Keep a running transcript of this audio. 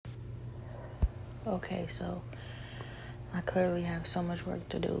Okay, so I clearly have so much work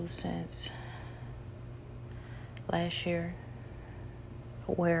to do since last year,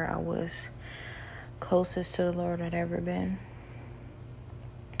 where I was closest to the Lord I'd ever been.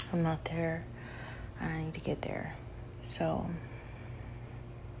 I'm not there. I need to get there. So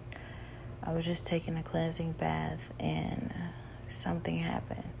I was just taking a cleansing bath and something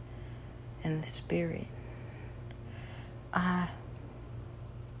happened in the spirit. I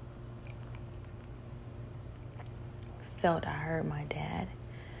felt I heard my dad,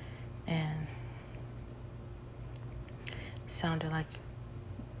 and it sounded like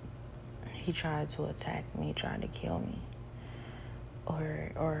he tried to attack me, tried to kill me,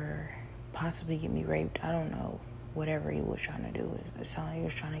 or possibly get me raped. I don't know. Whatever he was trying to do, it sounded like he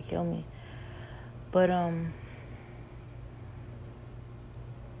was trying to kill me. But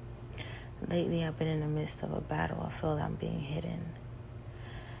lately I've been in the midst of a battle. I feel that I'm being hidden,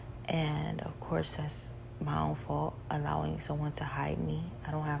 and of course that's my own fault, allowing someone to hide me.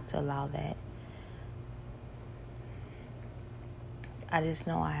 I don't have to allow that. I just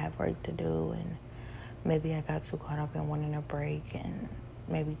know I have work to do, and maybe I got too caught up in wanting a break, and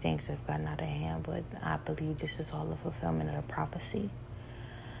maybe things have gotten out of hand, but I believe this is all the fulfillment of the prophecy.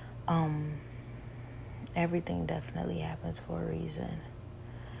 Everything definitely happens for a reason.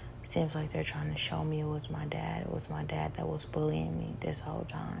 It seems like they're trying to show me it was my dad. It was my dad that was bullying me this whole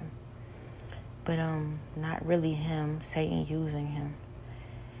time. But not really him, Satan using him.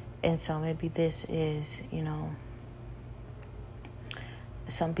 And so maybe this is,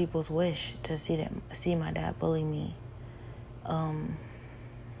 some people's wish to see my dad bully me.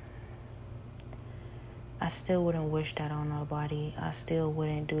 I still wouldn't wish that on nobody. I still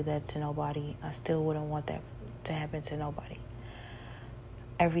wouldn't do that to nobody. I still wouldn't want that to happen to nobody.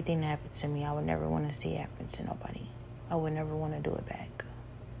 Everything that happens to me, I would never want to see happen to nobody. I would never want to do it back.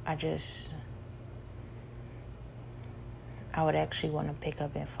 I would actually want to pick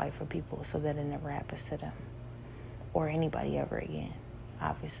up and fight for people so that it never happens to them or anybody ever again,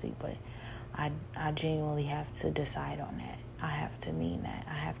 obviously. But I genuinely have to decide on that. I have to mean that.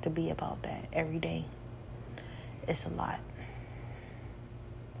 I have to be about that every day. It's a lot.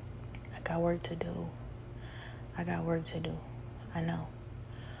 I got work to do. I know.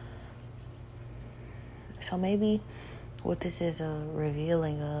 So maybe what this is a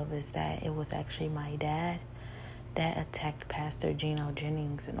revealing of is that it was actually my dad that attacked Pastor Geno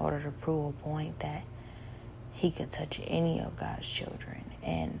Jennings in order to prove a point that he could touch any of God's children.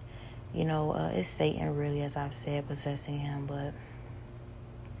 And, it's Satan really, as I've said, possessing him. But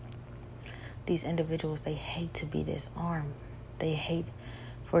these individuals, they hate to be disarmed. They hate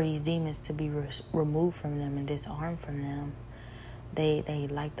for these demons to be removed from them and disarmed from them. They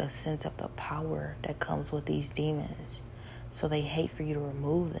like the sense of the power that comes with these demons. So they hate for you to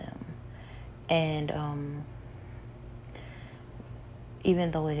remove them. And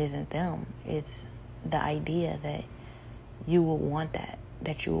even though it isn't them, it's the idea that you will want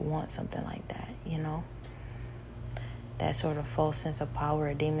that you will want something like that, That sort of false sense of power,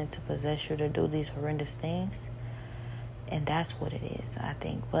 a demon to possess you to do these horrendous things. And that's what it is, I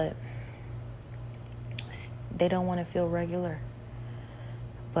think. But they don't want to feel regular.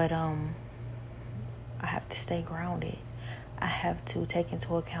 But I have to stay grounded. I have to take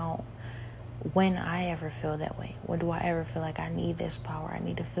into account when I ever feel that way. When do I ever feel like I need this power? I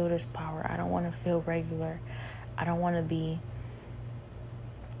need to feel this power. I don't want to feel regular. I don't want to be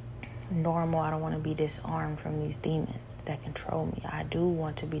normal. I don't want to be disarmed from these demons that control me. I do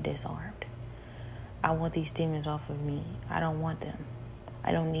want to be disarmed. I want these demons off of me. I don't want them.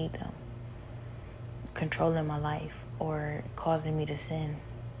 I don't need them controlling my life or causing me to sin.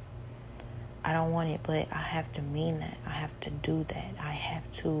 I don't want it, but I have to mean that. I have to do that. I have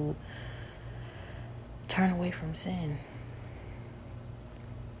to turn away from sin.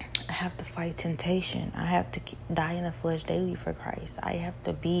 I have to fight temptation. I have to die in the flesh daily for Christ. I have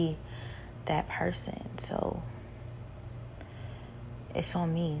to be that person. So it's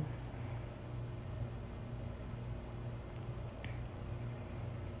on me.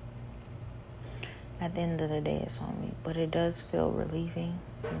 At the end of the day, it's on me. But it does feel relieving,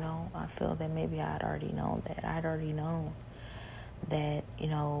 I feel that maybe I'd already known that. I'd already known that,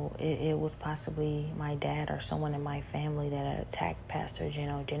 it was possibly my dad or someone in my family that had attacked Pastor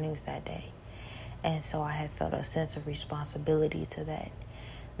Geno Jennings that day. And so I had felt a sense of responsibility to that.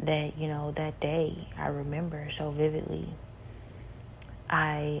 That, that day, I remember so vividly.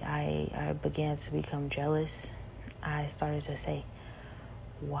 I began to become jealous. I started to say,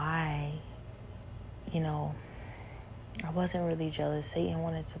 why? I wasn't really jealous. Satan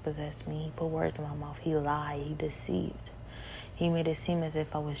wanted to possess me. He put words in my mouth. He lied. He deceived. He made it seem as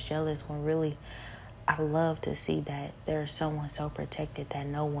if I was jealous when really I love to see that there's someone so protected that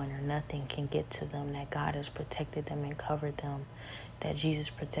no one or nothing can get to them, that God has protected them and covered them, that Jesus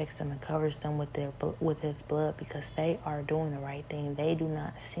protects them and covers them with his blood, because they are doing the right thing. They do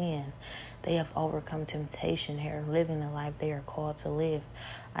not sin. They have overcome temptation. They are living the life they are called to live.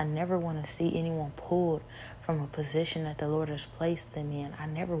 I never want to see anyone pulled from a position that the Lord has placed them in. I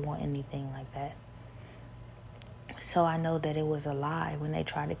never want anything like that. So I know that it was a lie when they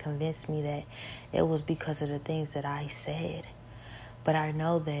tried to convince me that it was because of the things that I said. But I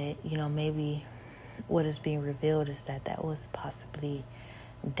know that, maybe what is being revealed is that was possibly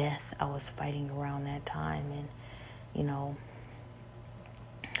death I was fighting around that time. And,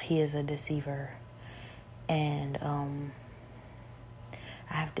 he is a deceiver. And I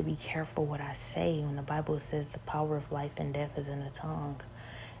have to be careful what I say. When the Bible says the power of life and death is in the tongue,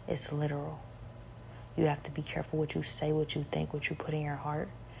 it's literal. You have to be careful what you say, what you think, what you put in your heart.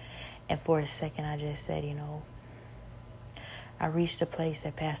 And for a second, I just said, I reached the place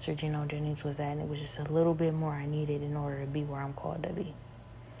that Pastor Gino Jennings was at, and it was just a little bit more I needed in order to be where I'm called to be.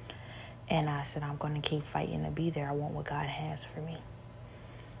 And I said, I'm going to keep fighting to be there. I want what God has for me.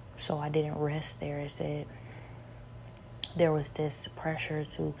 So I didn't rest there. It said there was this pressure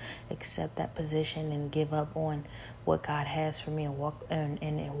to accept that position and give up on what God has for me and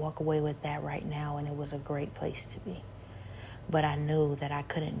walk away with that right now. And it was a great place to be. But I knew that I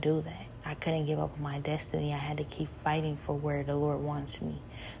couldn't do that. I couldn't give up my destiny. I had to keep fighting for where the Lord wants me.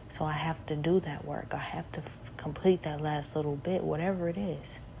 So I have to do that work. I have to complete that last little bit, whatever it is.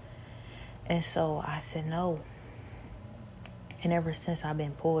 And so I said no. And ever since, I've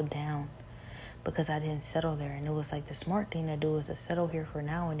been pulled down because I didn't settle there. And it was like the smart thing to do is to settle here for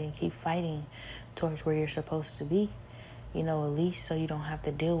now and then keep fighting towards where you're supposed to be. At least so you don't have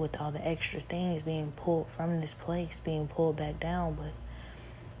to deal with all the extra things being pulled from this place, being pulled back down. But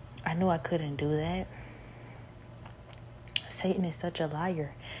I knew I couldn't do that. Satan is such a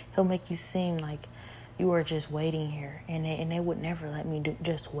liar. He'll make you seem like you are just waiting here. And they would never let me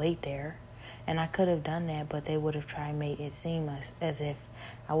just wait there. And I could have done that, but they would have tried to make it seem as if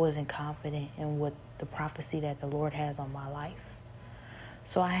I wasn't confident in what the prophecy that the Lord has on my life.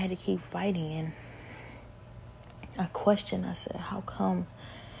 So I had to keep fighting. And I questioned, I said, how come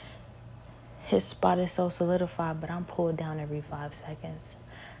his spot is so solidified, but I'm pulled down every 5 seconds?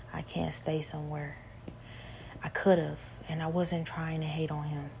 I can't stay somewhere. I could have, and I wasn't trying to hate on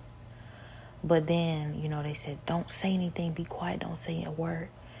him. But then, they said, don't say anything, be quiet, don't say a word.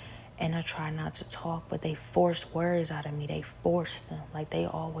 And I tried not to talk, but they forced words out of me. They forced them like they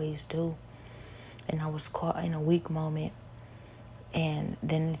always do. And I was caught in a weak moment. And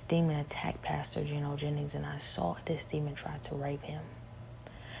then this demon attacked Pastor Gino Jennings, and I saw this demon try to rape him.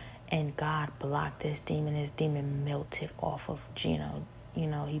 And God blocked this demon. This demon melted off of Gino. He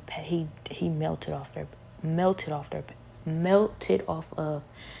melted off of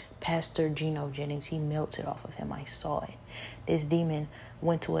Pastor Gino Jennings. He melted off of him. I saw it. This demon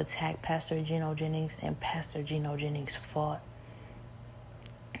went to attack Pastor Gino Jennings, and Pastor Gino Jennings fought.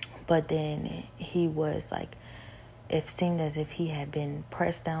 But then he was like, it seemed as if he had been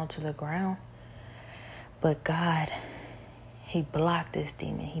pressed down to the ground. But God, he blocked this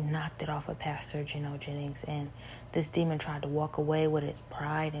demon. He knocked it off of Pastor Gino Jennings. And this demon tried to walk away with its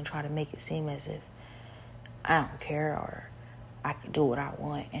pride and try to make it seem as if I don't care or I can do what I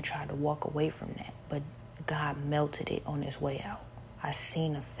want, and try to walk away from that. But God melted it on his way out. I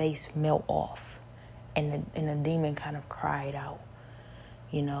seen a face melt off, and the demon kind of cried out.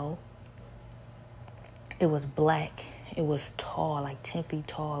 It was black. It was tall, like 10 feet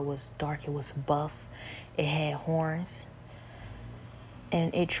tall. It was dark. It was buff. It had horns.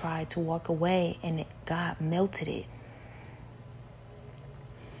 And it tried to walk away, and God melted it.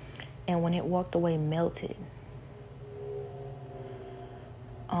 And when it walked away, melted,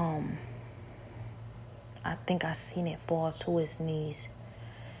 I think I seen it fall to its knees.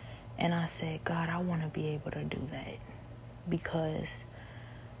 And I said, God, I want to be able to do that, because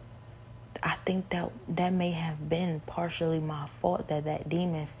I think that may have been partially my fault, that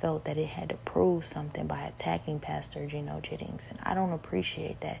demon felt that it had to prove something by attacking Pastor Gino Jennings. And I don't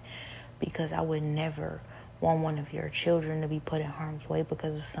appreciate that, because I would never want one of your children to be put in harm's way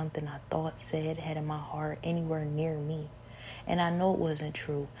because of something I thought, said, had in my heart, anywhere near me. And I know it wasn't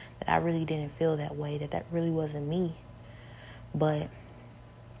true, that I really didn't feel that way, that really wasn't me. But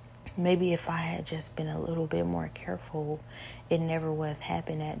maybe if I had just been a little bit more careful, it never would have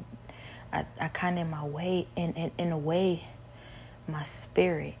happened. I kind of in a way, my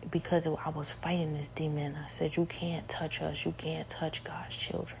spirit, because I was fighting this demon, I said, you can't touch us. You can't touch God's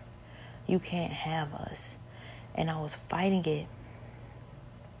children. You can't have us. And I was fighting it.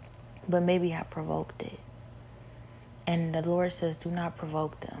 But maybe I provoked it. And the Lord says, do not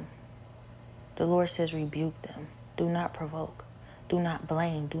provoke them. The Lord says, rebuke them. Do not provoke. Do not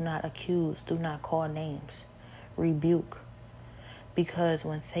blame. Do not accuse. Do not call names. Rebuke. Because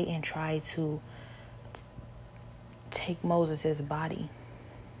when Satan tried to take Moses' body,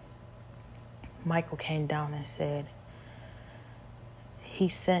 Michael came down and said, he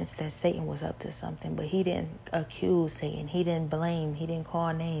sensed that Satan was up to something, but he didn't accuse Satan. He didn't blame. He didn't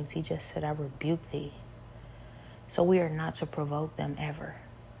call names. He just said, I rebuke thee. So we are not to provoke them ever.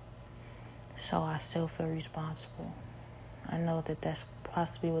 So I still feel responsible. I know that that's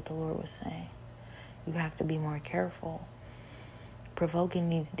possibly what the Lord was saying. You have to be more careful. Provoking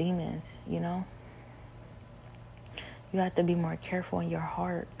these demons, you know. You have to be more careful in your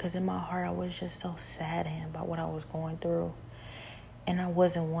heart. Because in my heart, I was just so saddened about what I was going through. And I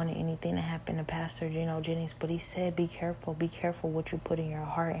wasn't wanting anything to happen to Pastor Gino Jennings. But he said, be careful what you put in your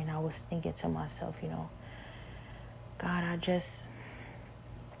heart. And I was thinking to myself, you know, God,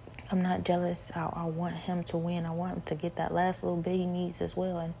 I'm not jealous. I want him to win. I want him to get that last little bit he needs as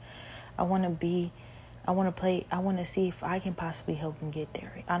well. And I want to see if I can possibly help him get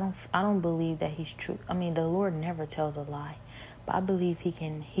there. I don't believe that he's true. I mean, the Lord never tells a lie, but I believe he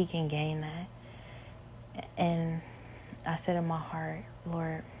can gain that. And I said in my heart,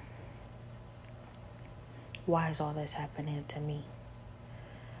 Lord, why is all this happening to me?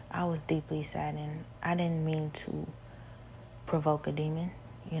 I was deeply saddened. I didn't mean to provoke a demon,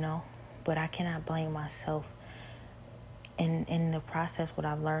 you know, but I cannot blame myself. In the process, what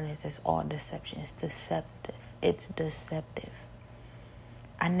I've learned is it's all deception. It's deceptive. It's deceptive.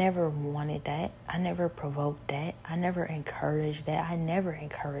 I never wanted that. I never provoked that. I never encouraged that. I never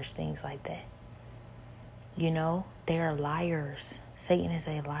encouraged things like that. You know, they are liars. Satan is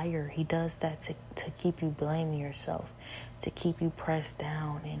a liar. He does that to keep you blaming yourself, to keep you pressed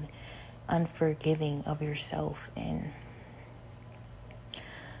down and unforgiving of yourself, and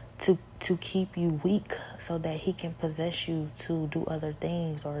to keep you weak so that he can possess you to do other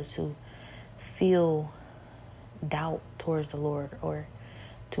things or to feel doubt towards the Lord or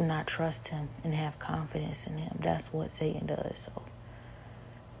to not trust him and have confidence in him. That's what Satan does. So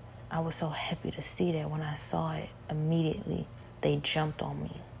I was so happy to see that. When I saw it, immediately they jumped on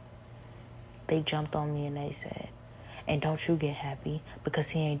me. They jumped on me and they said, and don't you get happy because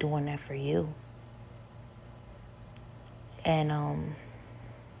he ain't doing that for you. And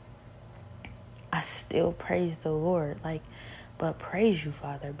I still praise the Lord, but praise you,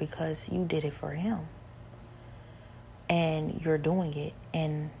 Father, because you did it for him. And you're doing it.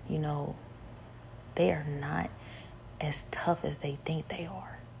 And, you know, they are not as tough as they think they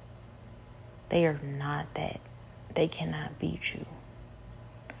are. They are not that. They cannot beat you.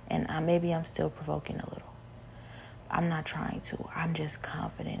 And maybe I'm still provoking a little. I'm not trying to. I'm just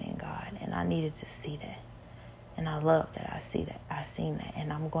confident in God. And I needed to see that. And I love that I see that. I seen that.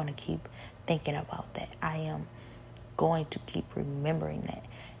 And I'm going to keep thinking about that. I am going to keep remembering that.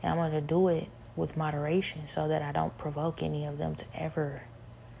 And I'm going to do it with moderation so that I don't provoke any of them to ever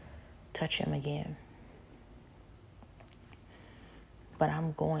touch him again. But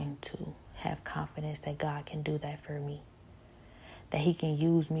I'm going to have confidence that God can do that for me. That he can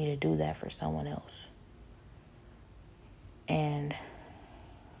use me to do that for someone else. And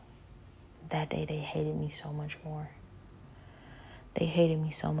that day they hated me so much more. They hated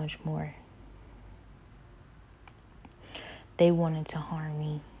me so much more. They wanted to harm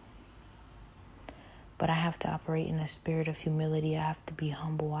me. But I have to operate in a spirit of humility. I have to be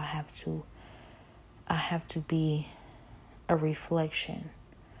humble. I have to be a reflection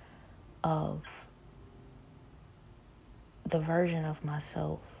of the version of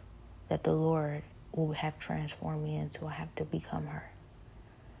myself that the Lord will have transformed me into. I have to become her.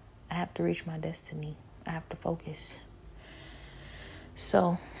 I have to reach my destiny. I have to focus.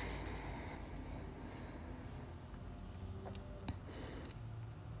 So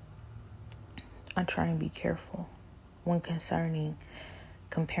I try and be careful when concerning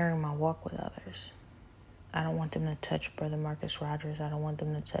comparing my walk with others. I don't want them to touch Brother Marcus Rogers. I don't want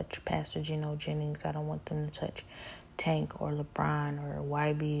them to touch Pastor Gino Jennings. I don't want them to touch Tank or LeBron or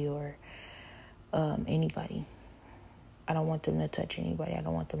YB or anybody. I don't want them to touch anybody. I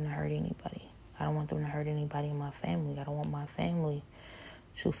don't want them to hurt anybody. I don't want them to hurt anybody in my family. I don't want my family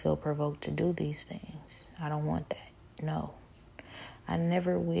to feel provoked to do these things. I don't want that. No. I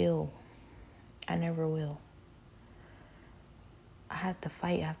never will. I never will. I have to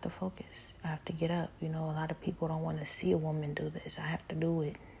fight. I have to focus. I have to get up. You know, a lot of people don't want to see a woman do this. I have to do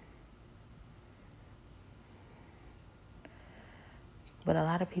it. But a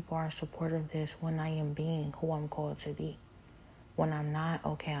lot of people are supportive of this when I am being who I'm called to be. When I'm not,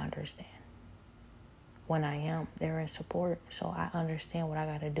 okay, I understand. When I am, they're in support. So I understand what I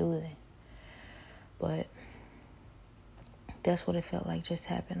got to do then. But that's what it felt like just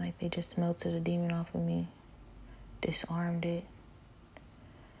happened. Like they just melted the demon off of me. Disarmed it.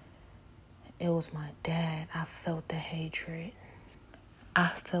 It was my dad. I felt the hatred. I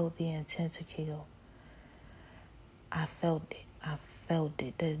felt the intent to kill. I felt it. I felt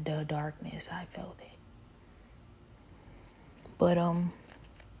it. The darkness. I felt it. But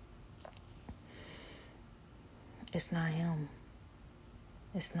it's not him.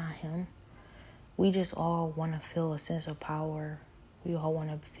 It's not him. We just all want to feel a sense of power. We all want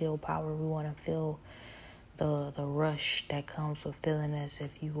to feel power. We want to feel the rush that comes with feeling as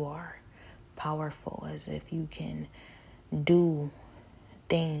if you are powerful, as if you can do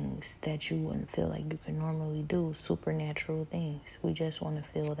things that you wouldn't feel like you can normally do, supernatural things. We just want to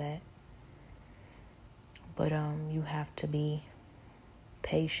feel that. But you have to be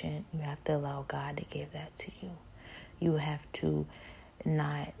patient. You have to allow God to give that to you. You have to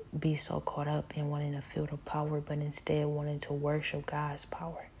not be so caught up in wanting to feel the power, but instead wanting to worship God's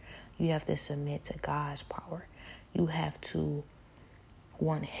power. You have to submit to God's power. You have to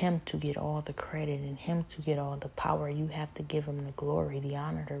want him to get all the credit and him to get all the power. You have to give him the glory, the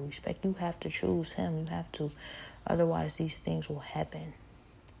honor, the respect. You have to choose him. You have to. Otherwise, these things will happen.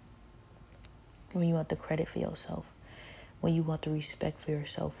 When you want the credit for yourself, when you want the respect for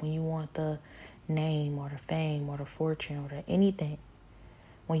yourself, when you want the name or the fame or the fortune or the anything,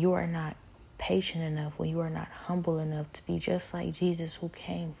 when you are not patient enough, when you are not humble enough to be just like Jesus, who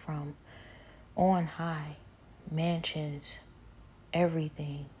came from on high, mansions,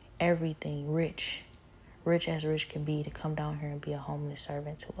 everything, rich as rich can be, to come down here and be a homeless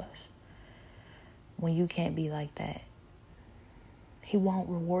servant to us. When you can't be like that, he won't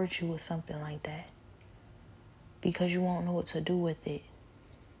reward you with something like that because you won't know what to do with it.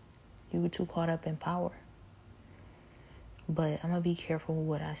 You were too caught up in power. But I'm going to be careful with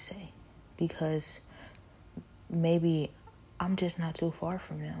what I say because maybe I'm just not too far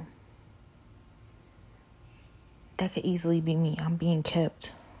from them. That could easily be me. I'm being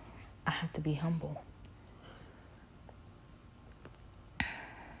kept. I have to be humble.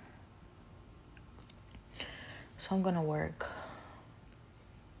 So I'm going to work.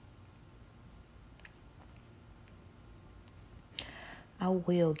 I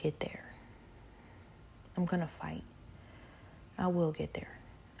will get there. I'm going to fight. I will get there.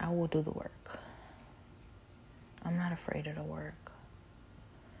 I will do the work. I'm not afraid of the work.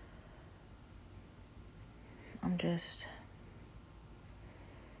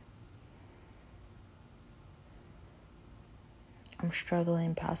 I'm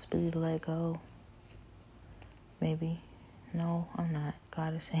struggling possibly to let go. Maybe. No, I'm not.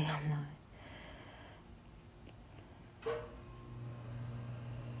 God is saying I'm not.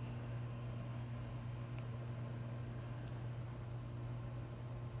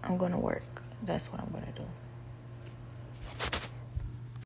 I'm going to work. That's what I'm going to do.